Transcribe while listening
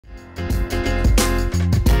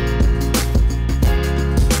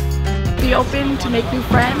be open to make new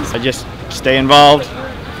friends. I just stay involved,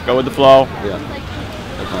 go with the flow. Yeah.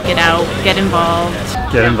 Get out, get involved.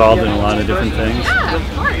 Get involved in a lot of different things.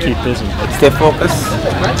 Keep busy. Stay focused.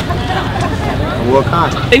 Work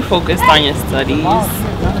hard. Stay focused on your studies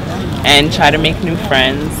and try to make new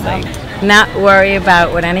friends. Like, not worry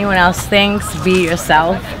about what anyone else thinks. Be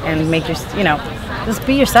yourself and make your, just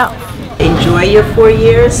be yourself. Enjoy your 4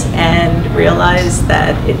 years and realize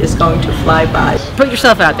that it is going to fly by. Put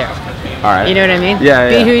yourself out there. All right. You know what I mean? Yeah.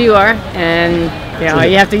 Be who you are, and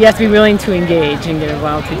you have to be willing to engage and get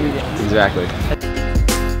involved to do this. Exactly.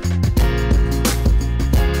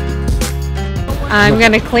 I'm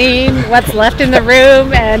gonna clean what's left in the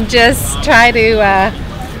room and just try to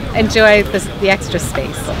enjoy the extra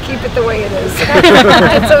space. Keep it the way it is,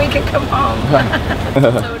 so we can come home.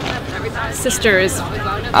 Sisters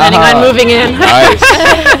planning on moving in. Nice.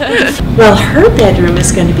 Well, her bedroom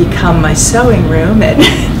is going to become my sewing room, and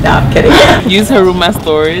no, I'm kidding. use her room as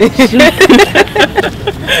storage.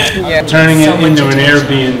 Yeah. Turning it into an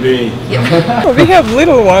Airbnb. Well, we have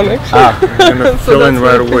little one actually. I'm gonna fill in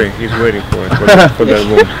right away. He's waiting for it for that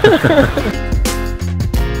room.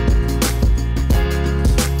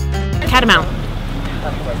 Catamount.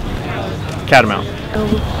 Catamount.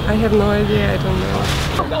 Oh, I have no idea. I don't know.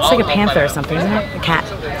 It's like a panther or something, isn't it? A cat.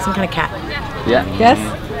 Some kind of cat. Yeah. Yes?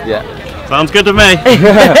 Yeah. Sounds good to me.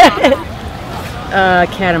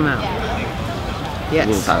 Catamount.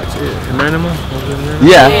 Yes. An animal?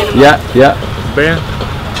 Yeah. Bear?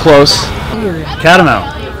 Close. Catamount.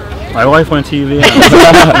 My wife went to UVM.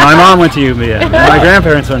 My mom went to UVM. My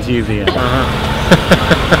grandparents went to UVM.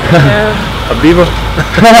 A beaver?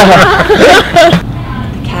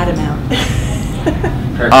 Catamount.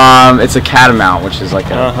 It's a catamount, which is like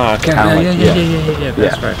a Yeah.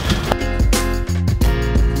 That's right.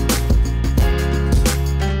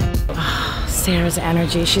 Sarah's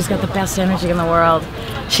energy. She's got the best energy in the world.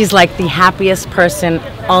 She's like the happiest person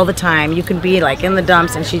all the time. You can be like in the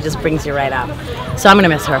dumps and she just brings you right up. So I'm gonna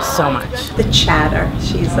miss her so much. The chatter.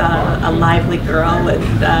 She's a lively girl,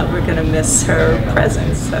 and we're going to miss her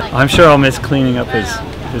presence. I'm sure I'll miss cleaning up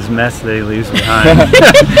his mess that he leaves behind.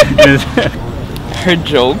 Her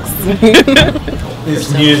jokes.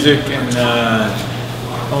 His music and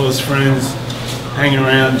all his friends hanging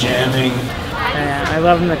around, jamming. I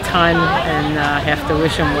love him a ton, and have to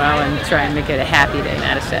wish him well and try and make it a happy day,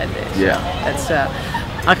 not a sad day. So Yeah. that's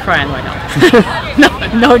I'll cry on the way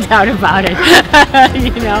home. No doubt about it.